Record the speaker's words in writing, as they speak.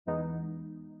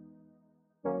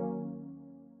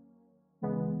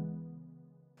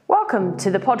Welcome to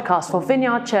the podcast for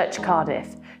Vineyard Church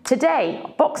Cardiff. Today,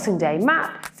 Boxing Day,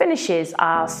 Matt finishes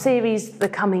our series, The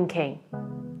Coming King.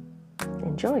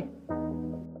 Enjoy.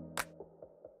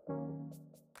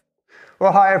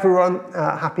 Well, hi everyone.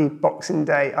 Happy Boxing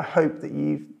Day. I hope that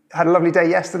you've had a lovely day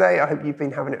yesterday. I hope you've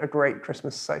been having a great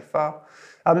Christmas so far.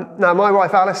 Now, my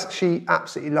wife Alice, she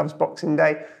absolutely loves Boxing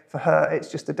Day. For her,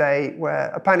 it's just a day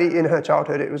where, apparently in her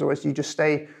childhood, it was always you just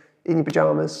stay in your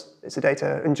pajamas. It's a day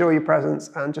to enjoy your presents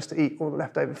and just to eat all the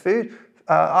leftover food.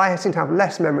 I seem to have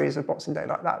less memories of Boxing Day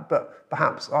like that, but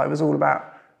perhaps I was all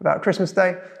about Christmas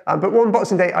Day. But one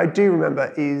Boxing Day I do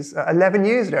remember is 11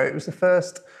 years ago. It was the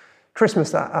first Christmas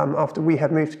that after we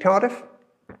had moved to Cardiff,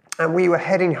 and we were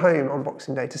heading home on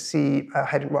Boxing Day to see,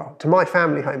 to my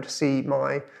family home to see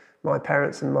my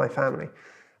parents and my family.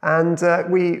 And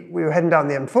we were heading down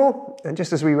the M4, and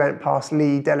just as we went past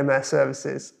Lee Delamere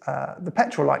Services, the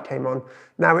petrol light came on.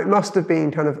 Now, it must have been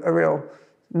kind of a real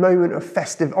moment of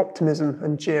festive optimism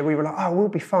and cheer. We were like, oh, we'll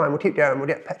be fine, we'll keep going, we'll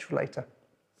get petrol later.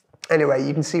 Anyway,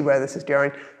 you can see where this is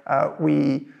going.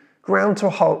 We ground to a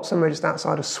halt somewhere just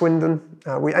outside of Swindon.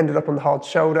 We ended up on the hard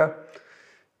shoulder.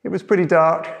 It was pretty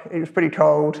dark, it was pretty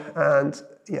cold, and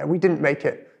yeah, we didn't make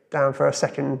it down for a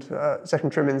second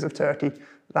trimmings of turkey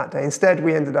that day. Instead,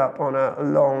 we ended up on a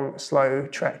long, slow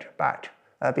trek back,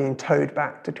 being towed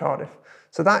back to Cardiff.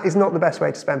 So that is not the best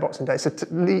way to spend Boxing Day. So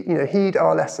heed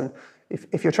our lesson.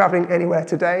 If you're travelling anywhere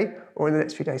today or in the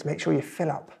next few days, make sure you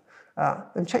fill up.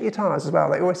 And check your tyres as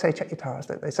well. They always say check your tyres,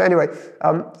 don't they? So anyway,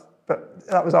 but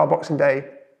that was our Boxing Day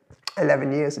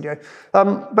 11 years ago.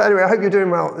 But anyway, I hope you're doing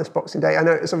well this Boxing Day. I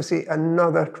know it's obviously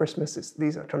another Christmas.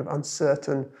 These are kind of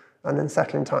uncertain and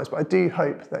unsettling times, but I do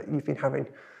hope that you've been having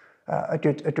a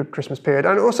good Christmas period.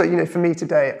 And also, for me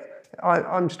today,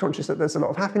 I'm just conscious that there's a lot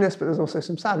of happiness, but there's also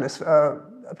some sadness.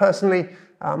 Personally,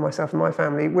 myself and my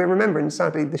family, we're remembering,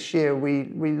 sadly, this year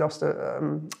we lost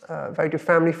a very good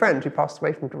family friend who passed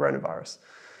away from coronavirus.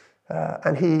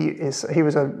 And he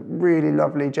was a really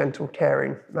lovely, gentle,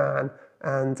 caring man.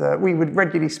 And we would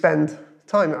regularly spend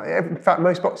time, in fact,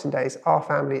 most Boxing Days, our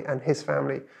family and his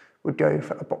family would go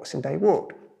for a Boxing Day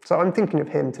walk. So I'm thinking of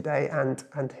him today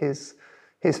and his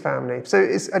family. So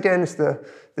it's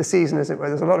the season, isn't it, where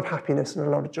there's a lot of happiness and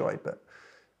a lot of joy, but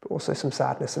also some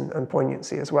sadness and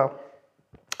poignancy as well.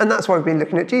 And that's why we've been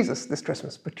looking at Jesus this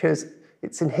Christmas, because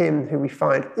it's in him who we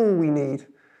find all we need.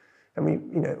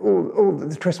 And all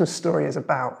the Christmas story is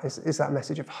about is that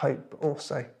message of hope, but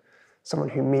also someone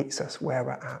who meets us where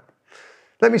we're at.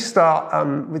 Let me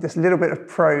start with this little bit of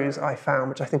prose I found,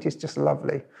 which I think is just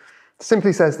lovely. It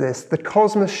simply says this: the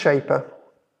cosmos shaper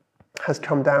has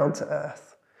come down to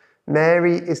earth.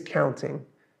 Mary is counting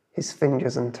his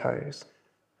fingers and toes.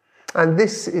 And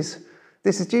this is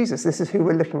Jesus. This is who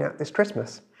we're looking at this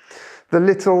Christmas. The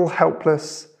little,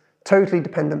 helpless, totally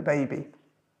dependent baby,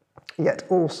 yet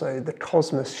also the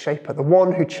cosmos shaper, the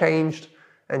one who changed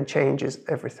and changes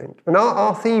everything. And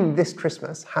our theme this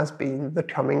Christmas has been the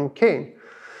coming King.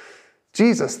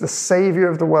 Jesus, the Saviour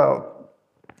of the world,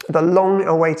 the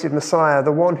long-awaited Messiah,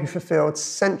 the one who fulfilled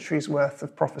centuries' worth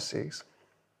of prophecies.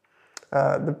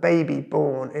 The baby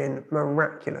born in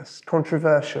miraculous,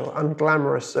 controversial,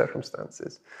 unglamorous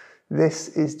circumstances. This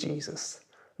is Jesus,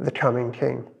 the coming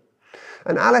King.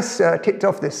 And Alice kicked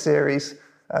off this series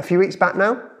a few weeks back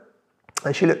now,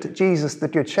 and she looked at Jesus, the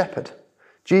Good Shepherd.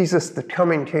 Jesus, the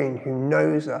coming King who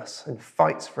knows us and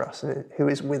fights for us and who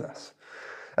is with us.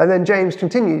 And then James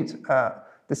continued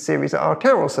this series at our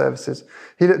carol services.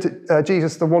 He looked at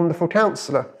Jesus, the wonderful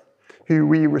Counselor, who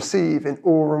we receive in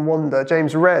awe and wonder.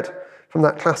 James read from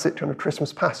that classic kind of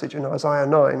Christmas passage in Isaiah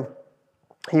 9.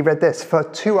 He read this: "For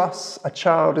to us a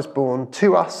child is born,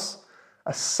 to us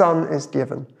a son is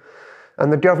given,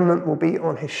 and the government will be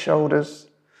on his shoulders,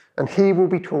 and he will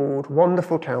be called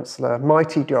Wonderful Counselor,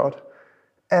 Mighty God,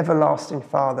 Everlasting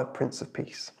Father, Prince of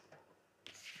Peace."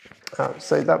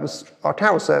 So that was our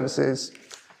carol services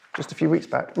just a few weeks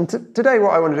back. And today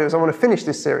what I want to do is I want to finish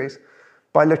this series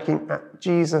by looking at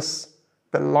Jesus,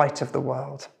 the light of the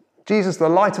world. Jesus, the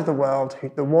light of the world,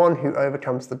 the one who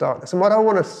overcomes the darkness. And what I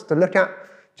want us to look at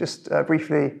just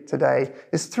briefly today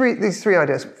is these three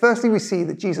ideas. Firstly, we see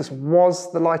that Jesus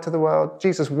was the light of the world.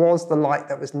 Jesus was the light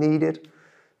that was needed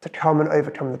to come and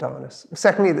overcome the darkness.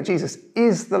 Secondly, that Jesus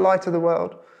is the light of the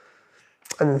world.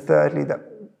 And then thirdly, that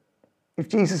if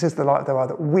Jesus is the light of the world,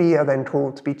 that we are then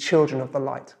called to be children of the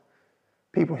light,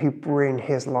 people who bring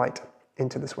his light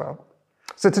into this world.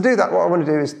 So to do that, what I want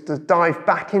to do is to dive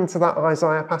back into that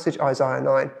Isaiah passage, Isaiah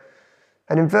 9.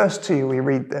 And in verse 2, we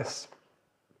read this: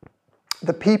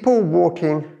 "The people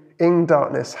walking in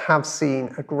darkness have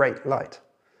seen a great light.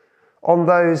 On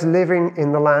those living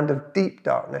in the land of deep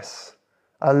darkness,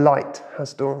 A light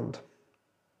has dawned.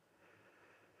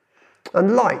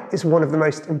 And light is one of the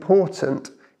most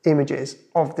important images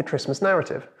of the Christmas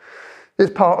narrative.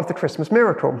 It's part of the Christmas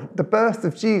miracle. The birth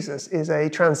of Jesus is a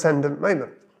transcendent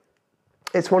moment.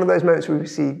 It's one of those moments where we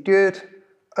see good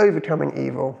overcoming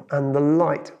evil and the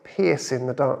light piercing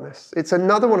the darkness. It's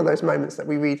another one of those moments that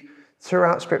we read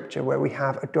throughout Scripture where we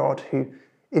have a God who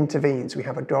intervenes, we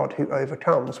have a God who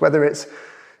overcomes, whether it's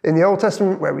in the Old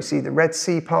Testament where we see the Red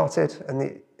Sea parted and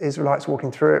the Israelites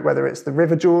walking through it, whether it's the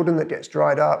River Jordan that gets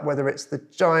dried up, whether it's the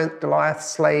giant Goliath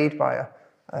slayed by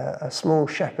a small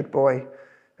shepherd boy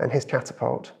and his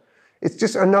catapult. It's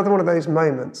just another one of those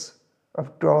moments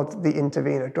of God the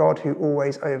intervener, God who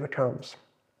always overcomes.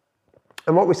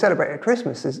 And what we celebrate at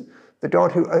Christmas is the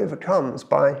God who overcomes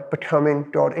by becoming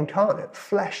God incarnate,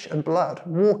 flesh and blood,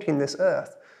 walking this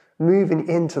earth, moving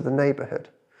into the neighborhood,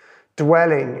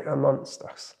 dwelling amongst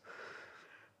us.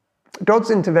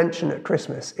 God's intervention at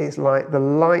Christmas is like the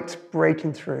light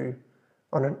breaking through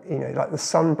like the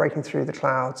sun breaking through the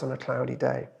clouds on a cloudy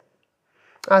day.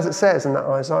 As it says in that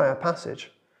Isaiah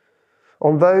passage,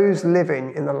 on those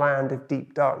living in the land of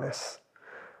deep darkness,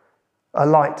 a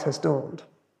light has dawned.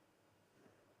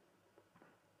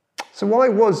 So why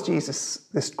was Jesus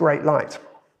this great light?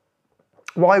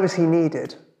 Why was he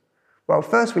needed? Well,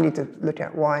 first we need to look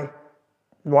at why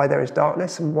there is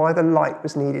darkness and why the light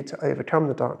was needed to overcome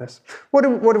the darkness. What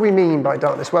do we mean by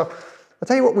darkness? Well, I'll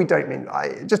tell you what we don't mean.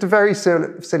 Just a very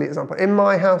silly example. In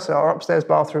my house, our upstairs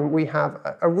bathroom, we have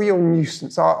a real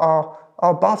nuisance.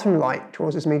 Our bathroom light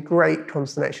causes me great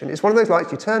consternation. It's one of those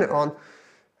lights, you turn it on,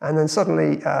 and then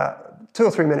suddenly, 2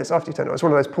 or 3 minutes after you turn it on, it's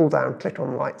one of those pull-down,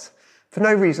 click-on lights. For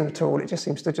no reason at all, it just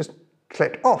seems to just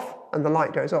click off, and the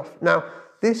light goes off. Now,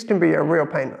 this can be a real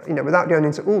pain. Without going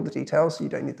into all the details, you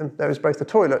don't need them. There is both a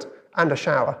toilet and a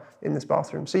shower in this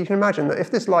bathroom. So you can imagine that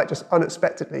if this light just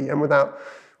unexpectedly and without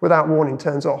warning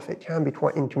turns off, it can be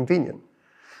quite inconvenient.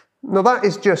 Now that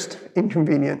is just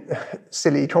inconvenient,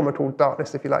 silly, comical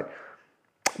darkness, if you like.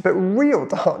 But real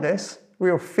darkness,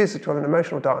 real physical and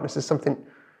emotional darkness is something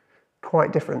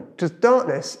quite different. Because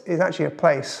darkness is actually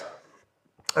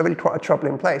a really quite a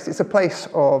troubling place. It's a place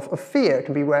of fear. It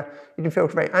can be where you can feel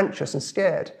very anxious and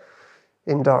scared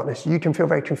in darkness. You can feel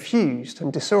very confused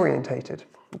and disorientated.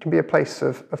 It can be a place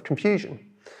of confusion.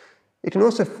 It can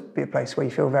also be a place where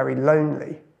you feel very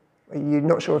lonely, where you're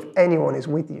not sure if anyone is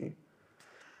with you.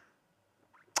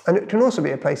 And it can also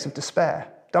be a place of despair.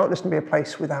 Darkness can be a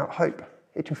place without hope.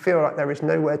 It can feel like there is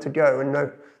nowhere to go and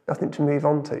nothing to move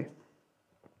on to.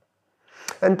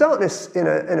 And darkness, in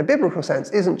a biblical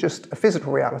sense, isn't just a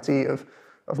physical reality of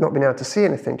not being able to see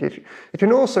anything. It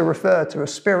can also refer to a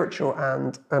spiritual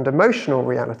and emotional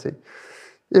reality.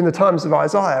 In the times of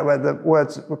Isaiah, where the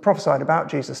words were prophesied about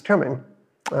Jesus coming,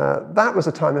 that was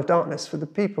a time of darkness for the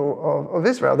people of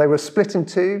Israel. They were split in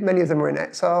two. Many of them were in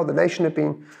exile. The nation had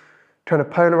been kind of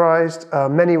polarized.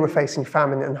 Many were facing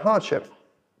famine and hardship.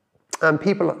 And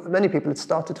many people had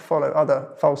started to follow other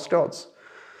false gods.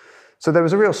 So there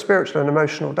was a real spiritual and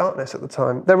emotional darkness at the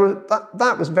time.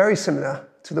 That was very similar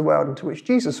to the world into which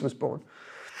Jesus was born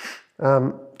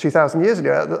 2,000 years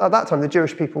ago. At that time, the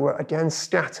Jewish people were again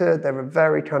scattered. They were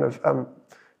very they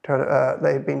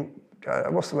had been,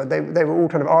 what's the word? They were all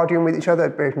kind of arguing with each other,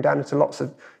 broken down into lots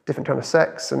of different kind of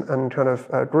sects and kind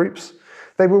of groups.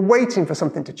 They were waiting for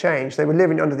something to change. They were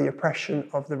living under the oppression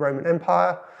of the Roman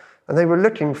Empire. And they were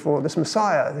looking for this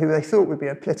Messiah who they thought would be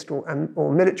a political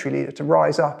or military leader to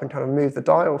rise up and kind of move the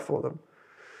dial for them.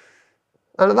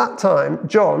 And at that time,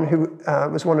 John, who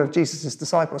was one of Jesus'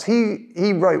 disciples,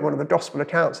 he wrote one of the gospel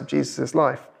accounts of Jesus'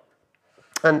 life.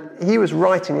 And he was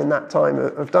writing in that time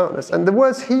of darkness. And the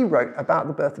words he wrote about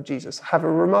the birth of Jesus have a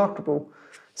remarkable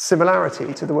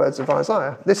similarity to the words of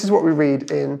Isaiah. This is what we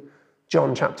read in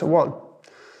John chapter 1,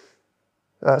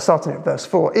 starting at verse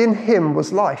 4. In him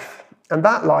was life. And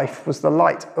that life was the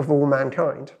light of all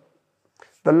mankind.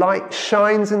 The light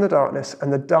shines in the darkness,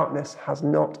 and the darkness has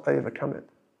not overcome it.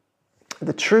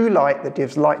 The true light that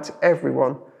gives light to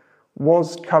everyone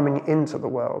was coming into the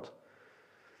world.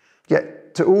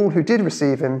 Yet to all who did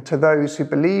receive him, to those who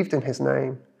believed in his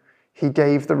name, he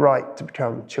gave the right to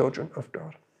become children of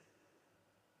God.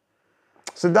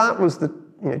 So that was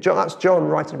that's John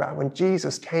writing about when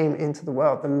Jesus came into the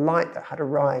world, the light that had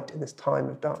arrived in this time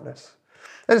of darkness.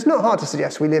 And it's not hard to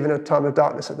suggest we live in a time of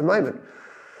darkness at the moment,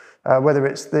 whether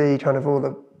it's the kind of all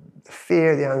the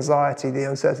fear, the anxiety, the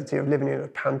uncertainty of living in a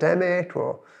pandemic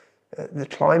or the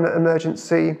climate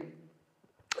emergency.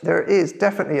 There is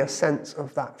definitely a sense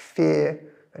of that fear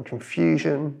and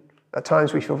confusion. At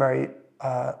times we feel very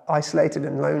isolated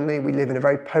and lonely. We live in a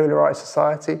very polarized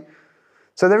society.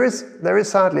 So there is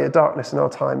sadly a darkness in our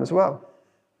time as well.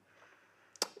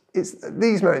 it's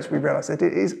these moments we realise that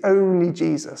it is only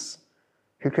Jesus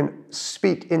who can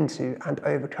speak into and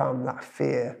overcome that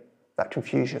fear, that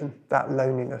confusion, that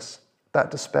loneliness,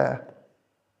 that despair.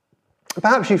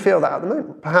 Perhaps you feel that at the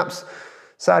moment. Perhaps,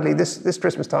 sadly, this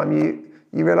Christmas time,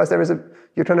 you realise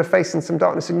you're trying to face some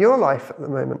darkness in your life at the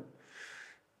moment.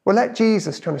 Well, let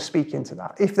Jesus try to speak into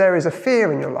that. If there is a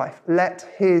fear in your life, let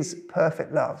his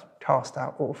perfect love cast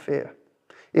out all fear.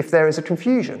 If there is a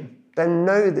confusion, then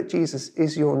know that Jesus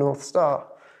is your North Star.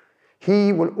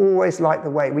 He will always light the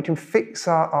way. We can fix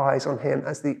our eyes on him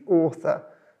as the author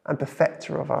and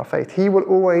perfecter of our faith. He will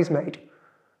always make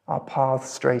our path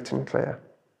straight and clear.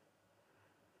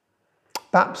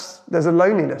 Perhaps there's a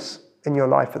loneliness in your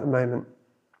life at the moment.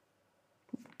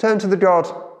 Turn to the God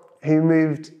who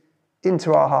moved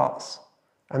into our hearts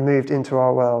and moved into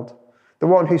our world. The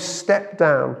one who stepped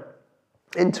down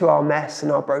into our mess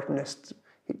and our brokenness.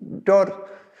 God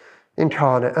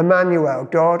incarnate, Emmanuel,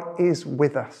 God is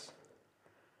with us.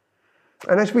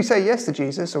 And as we say yes to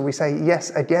Jesus, or we say yes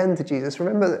again to Jesus,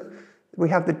 remember that we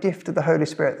have the gift of the Holy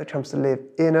Spirit that comes to live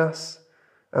in us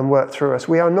and work through us.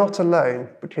 We are not alone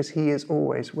because he is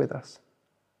always with us.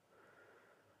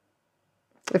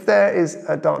 If there is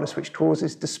a darkness which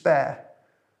causes despair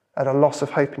and a loss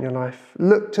of hope in your life,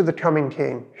 look to the coming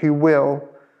King who will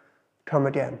come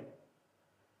again.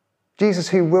 Jesus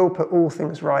who will put all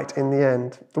things right in the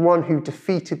end, the one who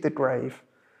defeated the grave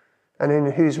and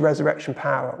in whose resurrection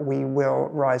power we will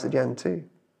rise again too.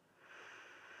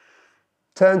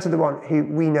 Turn to the one who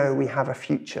we know we have a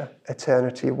future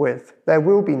eternity with. There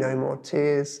will be no more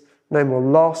tears, no more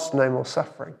loss, no more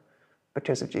suffering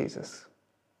because of Jesus.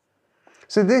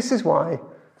 So this is why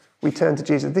we turn to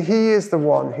Jesus. He is the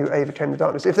one who overcame the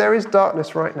darkness. If there is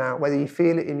darkness right now, whether you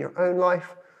feel it in your own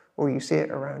life or you see it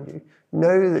around you,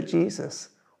 know that Jesus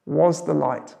was the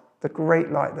light, the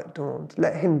great light that dawned.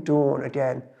 Let him dawn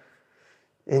again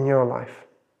in your life.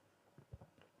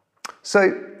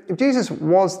 So if Jesus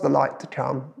was the light to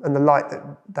come and the light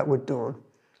that would dawn,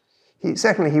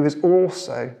 secondly, he was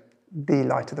also the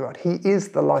light of the world. He is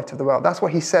the light of the world. That's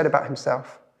what he said about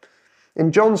himself. In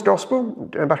John's Gospel,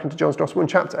 going back into John's Gospel, in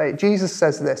chapter 8, Jesus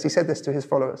says this. He said this to his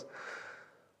followers.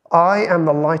 I am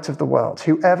the light of the world.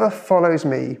 Whoever follows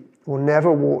me will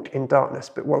never walk in darkness,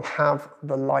 but will have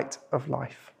the light of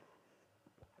life.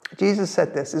 Jesus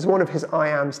said this. This is one of his I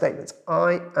am statements.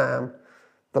 I am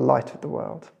the light of the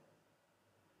world.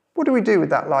 What do we do with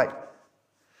that light?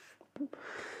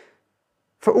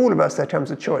 For all of us, there comes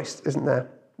a choice, isn't there?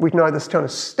 We can either kind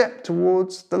of step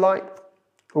towards the light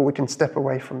or we can step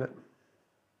away from it.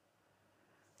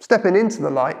 Stepping into the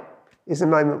light is a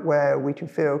moment where we can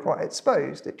feel quite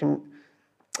exposed. It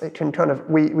can kind of,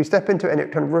 we step into it and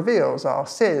it kind of reveals our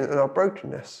sin and our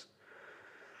brokenness.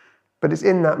 But it's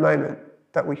in that moment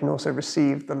that we can also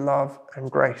receive the love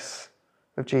and grace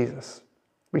of Jesus.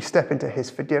 We step into his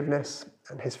forgiveness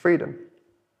and his freedom.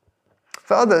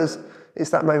 For others,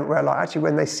 it's that moment where, actually,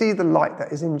 when they see the light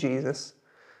that is in Jesus,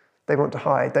 they want to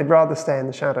hide. They'd rather stay in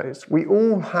the shadows. We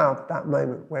all have that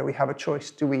moment where we have a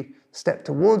choice. Do we step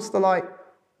towards the light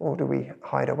or do we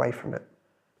hide away from it?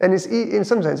 And in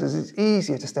some senses, it's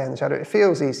easier to stay in the shadow. It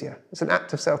feels easier. It's an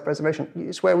act of self-preservation.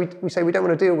 It's where we say we don't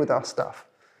want to deal with our stuff.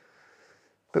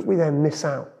 But we then miss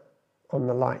out on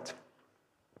the light.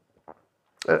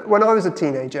 When I was a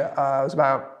teenager, I was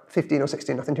about 15 or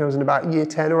 16. I think I was in about year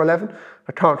 10 or 11.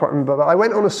 I can't quite remember. But I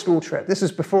went on a school trip. This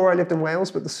was before I lived in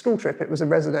Wales, but the school trip, it was a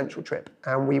residential trip.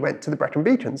 And we went to the Brecon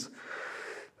Beacons.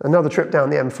 Another trip down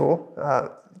the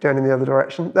M4, going in the other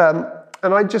direction. And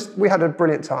we had a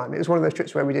brilliant time. It was one of those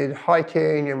trips where we did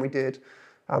hiking and we did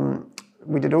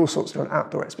all sorts of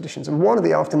outdoor expeditions. And one of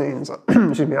the afternoons,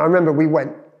 excuse me, I remember we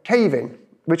went caving,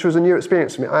 which was a new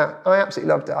experience for me. I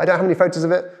absolutely loved it. I don't have any photos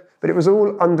of it, but it was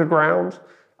all underground.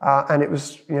 And it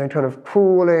was, kind of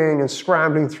crawling and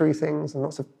scrambling through things and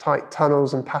lots of tight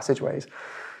tunnels and passageways.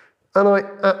 And I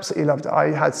absolutely loved it.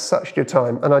 I had such a good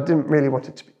time and I didn't really want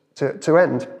it to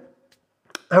end.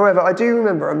 However, I do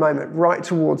remember a moment right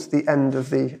towards the end of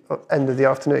the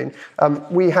afternoon.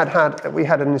 We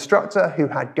had an instructor who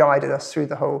had guided us through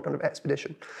the whole kind of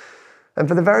expedition. And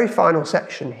for the very final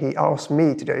section, he asked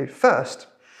me to go first.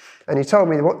 And he told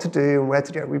me what to do and where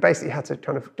to go. We basically had to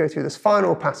kind of go through this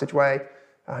final passageway,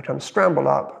 kind of scramble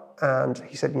up. And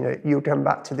he said, you'll come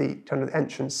back to the kind of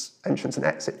entrance and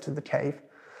exit to the cave.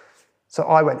 So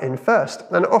I went in first.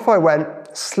 And off I went,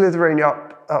 slithering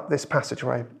up this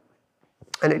passageway.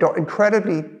 And it got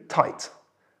incredibly tight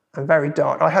and very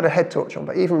dark. I had a head torch on,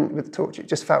 but even with the torch, it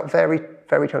just felt very,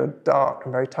 very kind of dark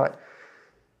and very tight.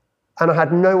 And I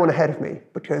had no one ahead of me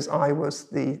because I was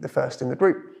the first in the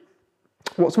group.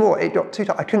 What's more, it got too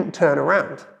tight. I couldn't turn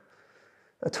around.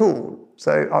 at all.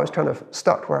 So I was kind of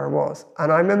stuck where I was.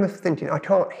 And I remember thinking, I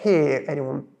can't hear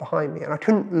anyone behind me. And I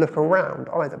couldn't look around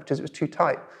either because it was too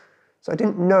tight. So I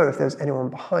didn't know if there was anyone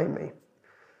behind me.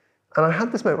 And I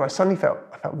had this moment where I suddenly felt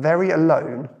very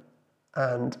alone,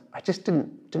 and I just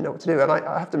didn't know what to do. And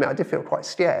I have to admit, I did feel quite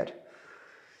scared.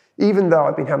 Even though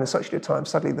I'd been having such a good time,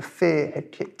 suddenly the fear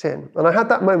had kicked in. And I had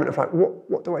that moment of like,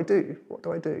 what do I do? What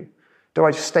do I do? Do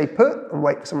I just stay put and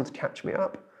wait for someone to catch me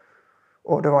up?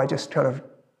 Or do I just kind of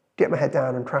get my head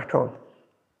down and crack on?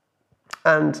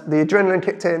 And the adrenaline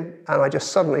kicked in, and I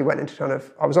just suddenly went into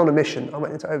I was on a mission. I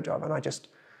went into overdrive, and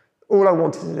all I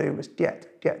wanted to do was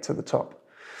get to the top.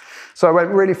 So I went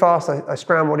really fast. I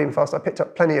scrambled even faster. I picked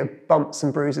up plenty of bumps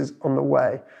and bruises on the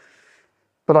way,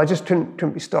 but I just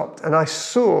couldn't be stopped. And I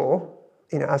saw,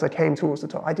 as I came towards the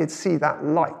top, I did see that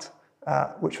light,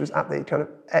 which was at the kind of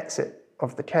exit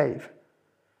of the cave.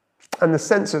 And the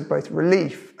sense of both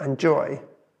relief and joy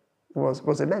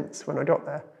was immense when I got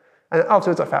there. And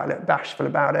afterwards I felt a little bashful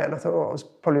about it, and I thought, it was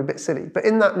probably a bit silly. But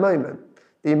in that moment,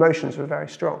 the emotions were very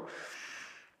strong.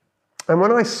 And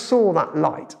when I saw that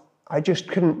light, I just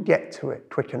couldn't get to it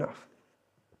quick enough.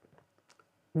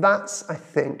 That's, I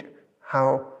think,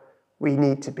 how we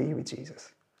need to be with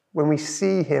Jesus. When we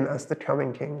see him as the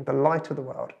coming King, the light of the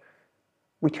world,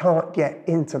 we can't get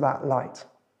into that light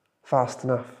fast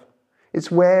enough. It's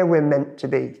where we're meant to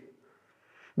be.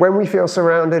 When we feel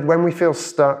surrounded, when we feel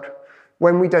stuck,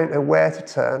 when we don't know where to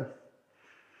turn,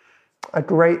 a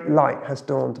great light has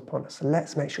dawned upon us. And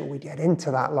let's make sure we get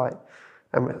into that light,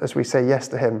 and as we say yes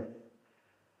to him.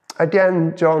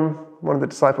 Again, John, one of the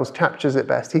disciples, captures it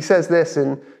best. He says this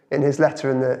in his letter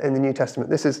in the New Testament.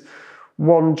 This is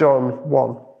 1 John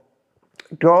 1.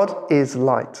 God is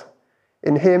light.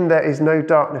 In him there is no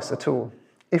darkness at all.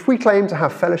 If we claim to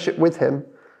have fellowship with him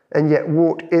and yet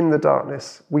walk in the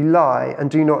darkness, we lie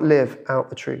and do not live out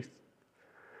the truth.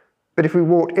 But if we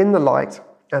walk in the light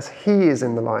as he is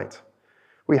in the light,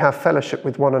 we have fellowship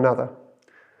with one another.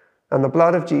 And the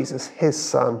blood of Jesus, his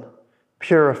Son,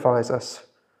 purifies us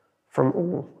from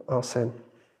all our sin.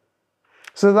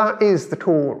 So that is the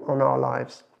call on our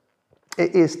lives.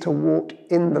 It is to walk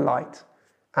in the light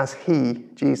as he,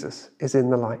 Jesus, is in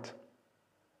the light.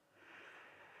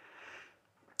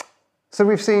 So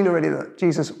we've seen already that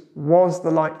Jesus was the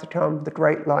light to come, the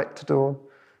great light to dawn.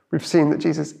 We've seen that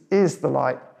Jesus is the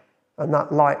light, and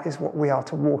that light is what we are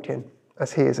to walk in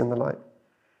as he is in the light.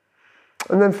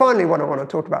 And then finally, what I want to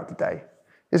talk about today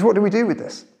is, what do we do with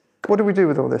this? What do we do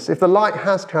with all this? If the light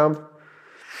has come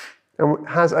and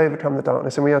has overcome the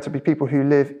darkness, and we are to be people who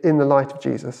live in the light of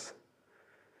Jesus,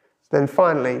 then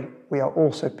finally, we are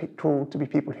also called to be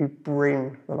people who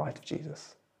bring the light of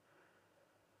Jesus.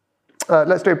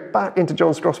 Let's go back into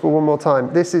John's Gospel one more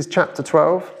time. This is chapter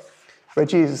 12, where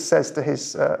Jesus says to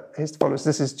his followers,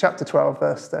 this is chapter 12,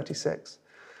 verse 36.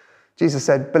 Jesus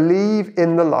said, "Believe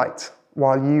in the light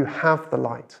while you have the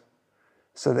light,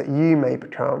 so that you may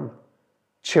become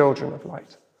children of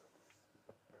light."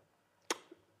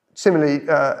 Similarly,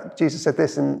 Jesus said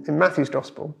this in Matthew's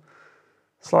Gospel,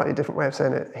 slightly different way of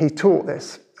saying it. He taught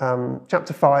this,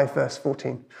 chapter 5, verse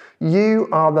 14. "You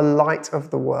are the light of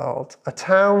the world. A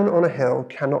town on a hill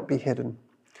cannot be hidden.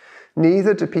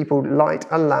 Neither do people light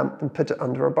a lamp and put it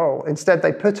under a bowl. Instead,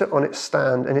 they put it on its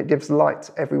stand, and it gives light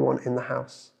to everyone in the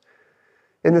house.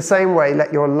 In the same way,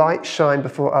 let your light shine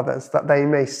before others, that they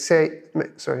may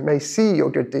see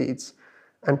your good deeds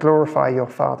and glorify your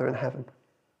Father in heaven."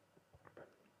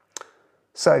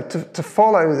 So to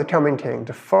follow the coming King,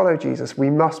 to follow Jesus, we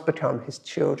must become his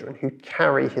children who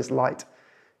carry his light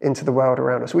into the world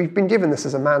around us. We've been given this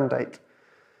as a mandate.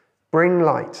 Bring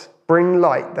light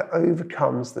that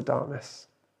overcomes the darkness.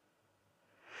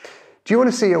 Do you want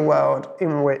to see a world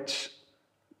in which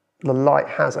the light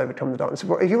has overcome the darkness?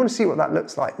 If you want to see what that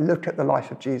looks like, look at the life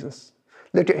of Jesus.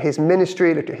 Look at his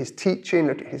ministry, look at his teaching,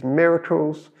 look at his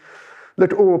miracles.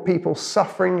 Look at all the people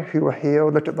suffering who were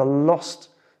healed. Look at the lost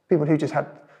people who just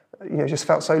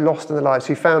felt so lost in their lives,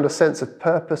 who found a sense of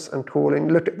purpose and calling.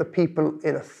 Look at the people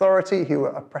in authority who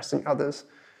were oppressing others,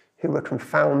 who were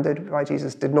confounded by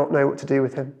Jesus, did not know what to do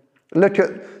with him. Look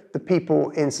at the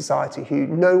people in society who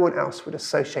no one else would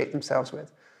associate themselves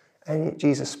with. And yet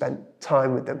Jesus spent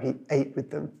time with them. He ate with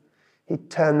them. He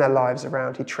turned their lives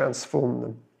around. He transformed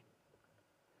them.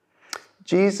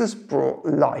 Jesus brought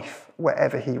life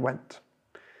wherever he went.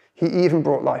 He even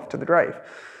brought life to the grave.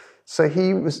 So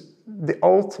he was the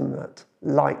ultimate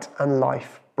light and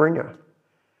life bringer.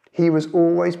 He was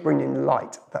always bringing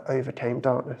light that overcame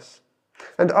darkness.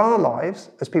 And our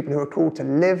lives, as people who are called to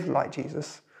live like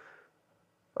Jesus,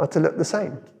 are to look the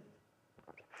same.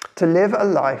 To live a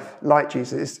life like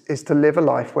Jesus is to live a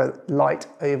life where light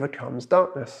overcomes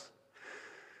darkness.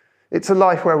 It's a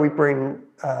life where we bring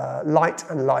light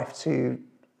and life to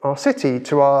our city,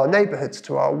 to our neighbourhoods,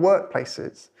 to our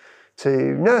workplaces, to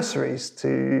nurseries,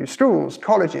 to schools,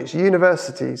 colleges,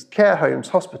 universities, care homes,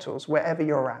 hospitals, wherever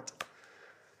you're at.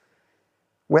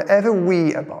 Wherever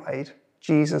we abide,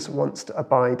 Jesus wants to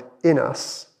abide in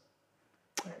us.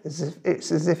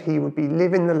 It's as if he would be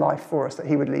living the life for us that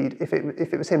he would lead if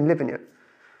it was him living it.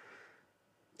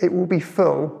 It will be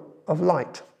full of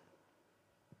light.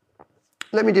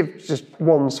 Let me give just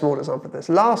one small example of this.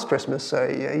 Last Christmas, so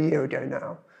a year ago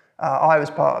now, I was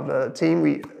part of a team.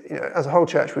 We, as a whole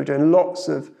church, we were doing lots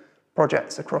of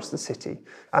projects across the city.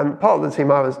 And part of the team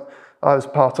I was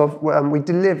part of, we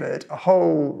delivered a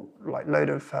whole load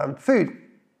of food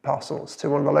parcels to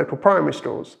one of the local primary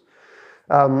schools.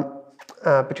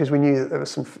 Because we knew that there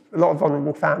was a lot of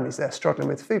vulnerable families there struggling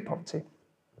with food poverty.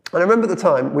 And I remember at the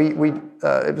time,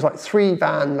 it was like 3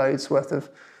 van loads worth of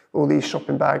all these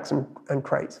shopping bags and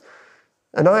crates.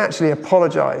 And I actually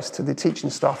apologised to the teaching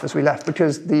staff as we left,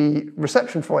 because the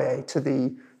reception foyer to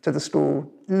the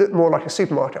school looked more like a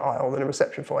supermarket aisle than a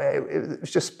reception foyer. It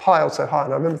was just piled so high,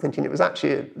 and I remember thinking it was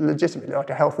actually legitimately like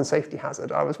a health and safety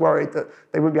hazard. I was worried that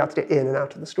they wouldn't be able to get in and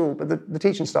out of the school, but the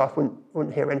teaching staff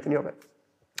wouldn't hear anything of it.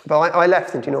 But I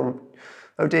left thinking,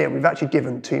 oh dear, we've actually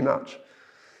given too much.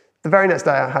 The very next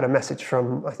day I had a message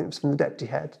from, I think it was from the deputy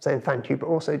head, saying thank you, but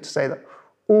also to say that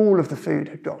all of the food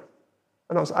had gone.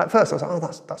 And at first I was like, oh,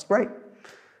 that's great.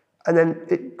 And then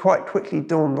it quite quickly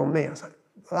dawned on me. I was like,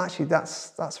 well, actually,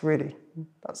 that's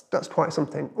quite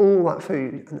something. All that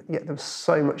food, and yet there was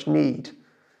so much need.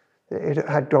 It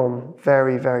had gone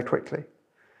very, very quickly.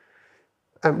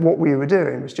 And what we were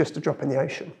doing was just a drop in the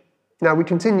ocean. Now, we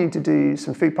continued to do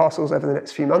some food parcels over the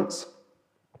next few months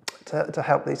to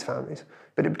help these families.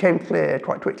 But it became clear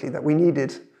quite quickly that we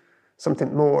needed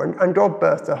something more. And God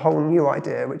birthed a whole new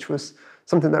idea, which was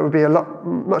something that would be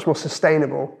much more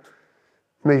sustainable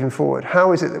moving forward.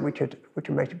 How is it that we could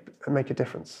make a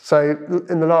difference? So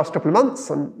in the last couple of months,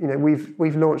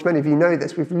 we've launched, many of you know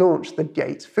this, we've launched the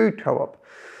Gate Food Co-op.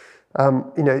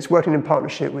 It's working in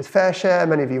partnership with FareShare.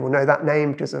 Many of you will know that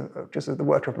name because of the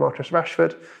work of Marcus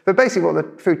Rashford. But basically what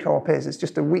the food co-op is, it's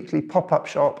just a weekly pop-up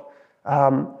shop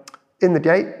in the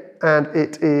Gate. And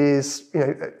it is,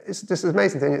 it's just an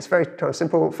amazing thing. It's very kind of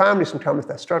simple. Families can come if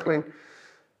they're struggling.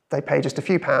 They pay just a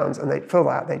few pounds, and they fill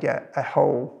that, they get their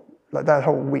whole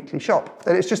weekly shop.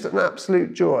 And it's just an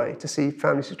absolute joy to see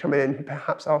families who come in who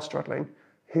perhaps are struggling,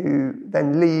 who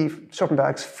then leave shopping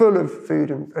bags full of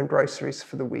food and groceries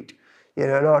for the week. And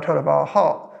our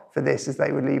heart for this is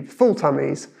they would leave full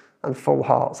tummies and full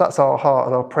hearts. That's our heart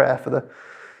and our prayer for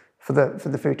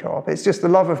the food co-op. It's just the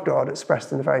love of God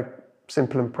expressed in a very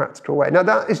simple and practical way. Now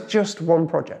that is just one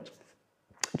project,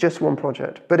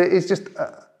 but it is just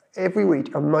every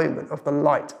week a moment of the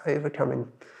light overcoming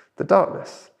the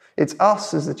darkness. It's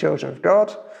us as the children of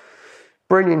God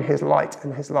bringing his light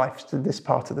and his life to this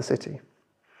part of the city.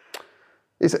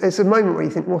 It's a moment where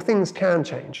you think, well, things can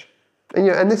change.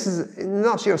 And this is, in the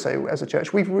last year or so as a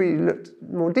church, we've really looked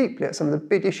more deeply at some of the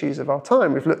big issues of our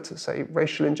time. We've looked at, say,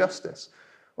 racial injustice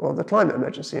or the climate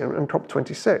emergency and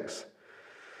COP26.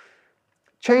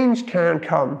 Change can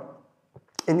come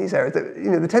in these areas.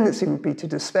 The tendency would be to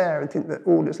despair and think that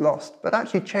all is lost. But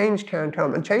actually change can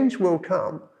come, and change will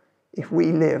come if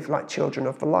we live like children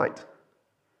of the light.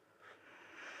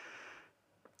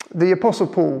 The Apostle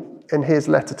Paul, in his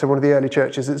letter to one of the early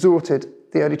churches, exhorted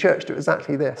the early church to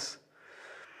exactly this.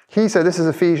 He said, this is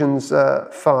Ephesians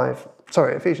 5,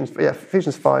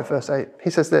 verse 8. He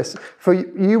says this, "For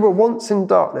you were once in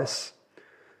darkness,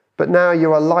 but now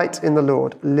you are light in the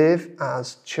Lord. Live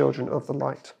as children of the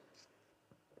light."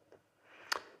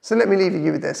 So let me leave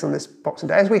you with this on this Boxing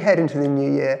Day. As we head into the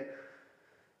new year,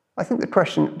 I think the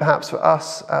question perhaps for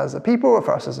us as a people or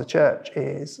for us as a church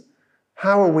is,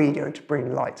 how are we going to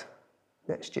bring light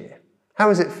next year? How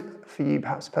is it for you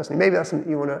perhaps personally? Maybe that's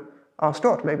something you want to ask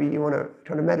God. Maybe you want to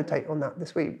kind of meditate on that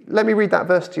this week. Let me read that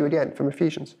verse to you again from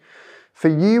Ephesians. "For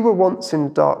you were once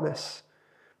in darkness,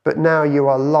 but now you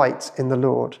are light in the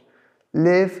Lord.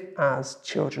 Live as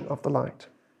children of the light."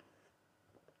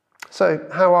 So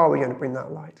how are we going to bring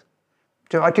that light?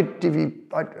 I could give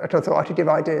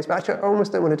ideas, but actually I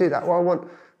almost don't want to do that.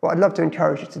 What I'd love to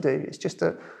encourage you to do is just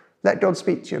to let God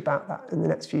speak to you about that in the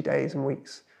next few days and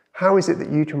weeks. How is it that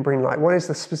you can bring light? What is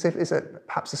the specific, is it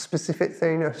perhaps a specific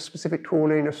thing, a specific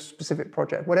calling, a specific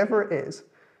project, whatever it is.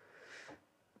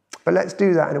 But let's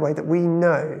do that in a way that we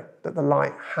know that the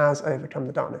light has overcome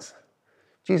the darkness.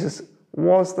 Jesus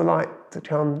was the light to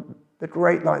come, the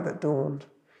great light that dawned.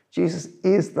 Jesus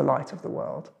is the light of the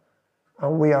world.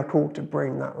 and we are called to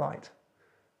bring that light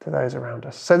to those around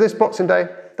us. So this Boxing Day,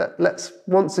 let's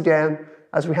once again,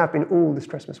 as we have been all this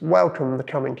Christmas, welcome the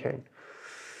coming King.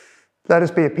 Let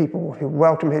us be a people who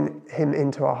welcome him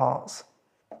into our hearts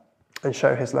and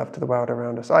show his love to the world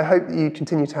around us. I hope that you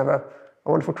continue to have a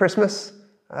wonderful Christmas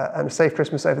and a safe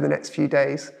Christmas over the next few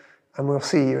days, and we'll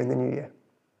see you in the new year.